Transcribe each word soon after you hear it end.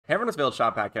Hey everyone, it's Veiled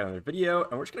Shot back at another video,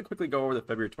 and we're just going to quickly go over the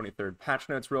February 23rd patch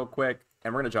notes real quick,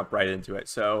 and we're going to jump right into it.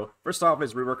 So, first off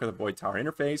is rework of the Void Tower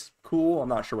interface. Cool, I'm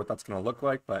not sure what that's going to look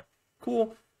like, but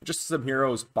cool. Just some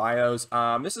heroes' bios.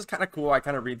 This is kind of cool. I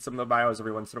kind of read some of the bios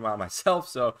every once in a while myself,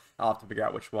 so I'll have to figure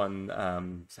out which one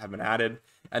have been added.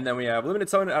 And then we have limited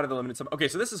summon out of the limited summon. Okay,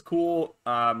 so this is cool.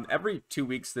 Every 2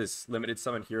 weeks, this limited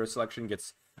summon hero selection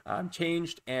gets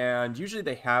changed, and usually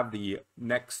they have the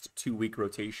next 2-week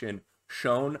rotation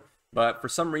shown, but for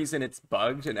some reason it's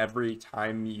bugged, and every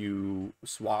time you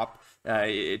swap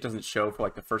it doesn't show for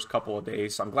like the first couple of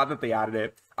days. So I'm glad that they added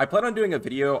it. I plan on doing a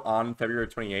video on February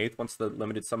 28th once the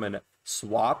limited summon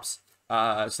swaps,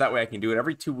 so that way I can do it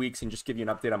every 2 weeks and just give you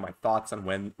an update on my thoughts on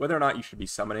whether or not you should be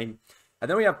summoning. And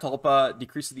then we have Tulpa,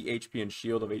 decreases the HP and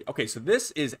shield of 8. Okay, so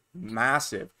this is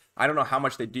massive. I don't know how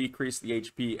much they decrease the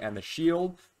HP and the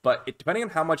shield, but depending on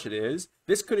how much it is,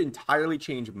 this could entirely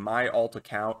change my alt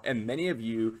account and many of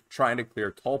you trying to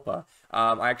clear Tulpa.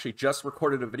 I actually just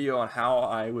recorded a video on how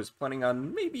I was planning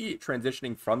on maybe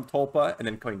transitioning from Tulpa and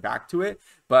then coming back to it,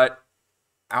 but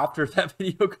after that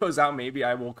video goes out, maybe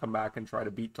I will come back and try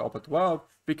to beat Tulpa 12,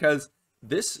 because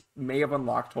this may have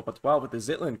unlocked Tulpa 12 with the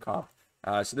Zitlan comp.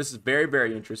 So this is very,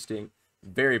 very interesting.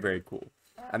 Very, very cool.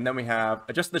 And then we have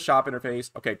adjust the shop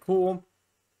interface. Okay, cool.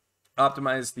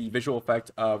 Optimize the visual effect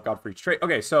of Godfrey's trait.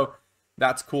 Okay, so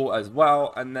that's cool as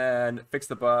well. And then fix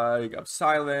the bug of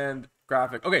silent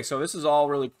graphic. Okay, so this is all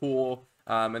really cool.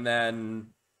 And then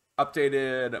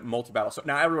updated multi-battle. So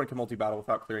now everyone can multi-battle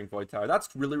without clearing Void Tower. That's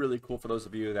really, really cool for those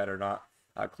of you that are not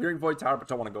clearing Void Tower but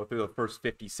don't want to go through the first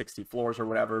 50, 60 floors or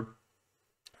whatever.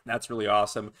 That's really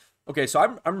awesome. Okay,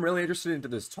 so I'm really interested into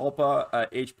this Tulpa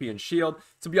HP and shield.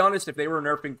 To be honest, if they were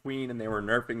nerfing Queen and they were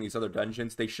nerfing these other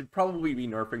dungeons, they should probably be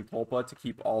nerfing Tulpa to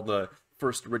keep all the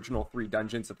first original 3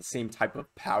 dungeons at the same type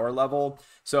of power level.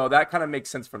 So that kind of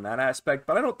makes sense from that aspect.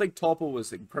 But I don't think Tulpa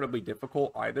was incredibly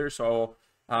difficult either. So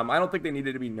I don't think they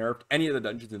needed to be nerfed any of the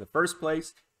dungeons in the first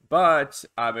place. But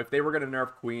if they were going to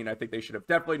nerf Queen, I think they should have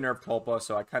definitely nerfed Tulpa.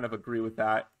 So I kind of agree with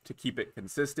that to keep it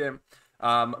consistent.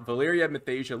 Valeria,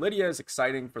 Mythasia, Lydia is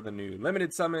exciting for the new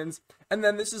limited summons. And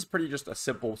then this is pretty just a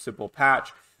simple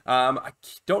patch. I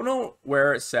don't know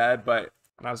where it said, but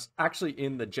I was actually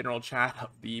in the general chat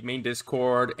of the main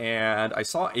Discord, and I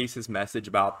saw Ace's message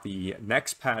about the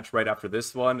next patch right after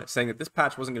this one, saying that this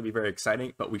patch wasn't going to be very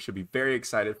exciting, but we should be very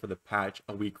excited for the patch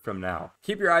a week from now.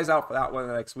 Keep your eyes out for that one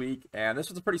next week, and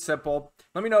this was pretty simple.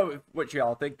 Let me know what you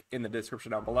all think in the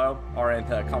description down below, or in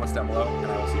the comments down below, and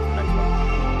I will see you in the next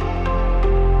one.